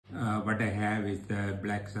what I have is the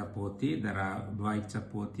black sapote. There are white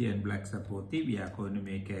sapote and black sapote. We are going to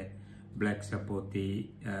make a black sapote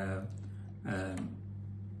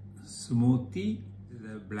smoothie.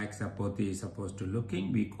 The black sapote is supposed to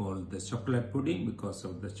looking. We call the chocolate pudding because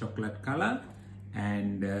of the chocolate color.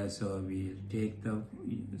 And so we take the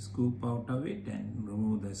scoop out of it and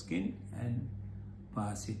remove the skin and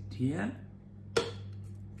pass it here.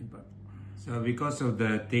 So because of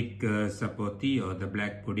the thick sapote or the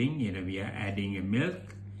black pudding, we are adding a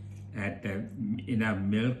milk, enough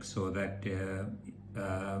milk so that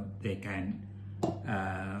they can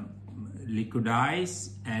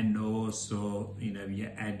liquidize, and also we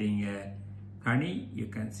are adding a honey. You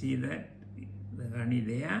can see that the honey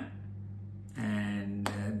there, and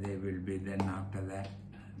they will be then after that.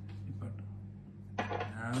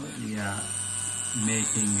 Now we are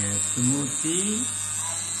making a smoothie.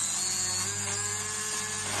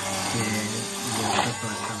 This is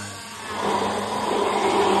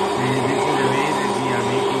the way that we are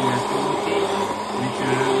making a smoothie with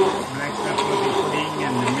black sapote pudding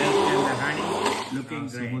and the milk and the honey. Looking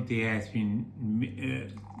great. Smoothie has been,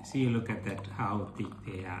 see, look at that, how thick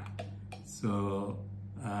they are. So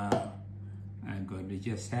I'm going to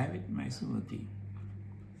just have it, my smoothie.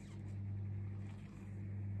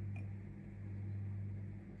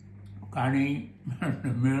 Honey,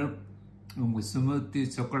 milk, with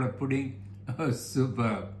smoothie, chocolate pudding, oh,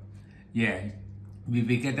 superb. Yeah, if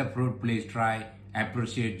we get a fruit, please try. I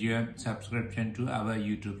appreciate your subscription to our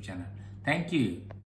YouTube channel. Thank you.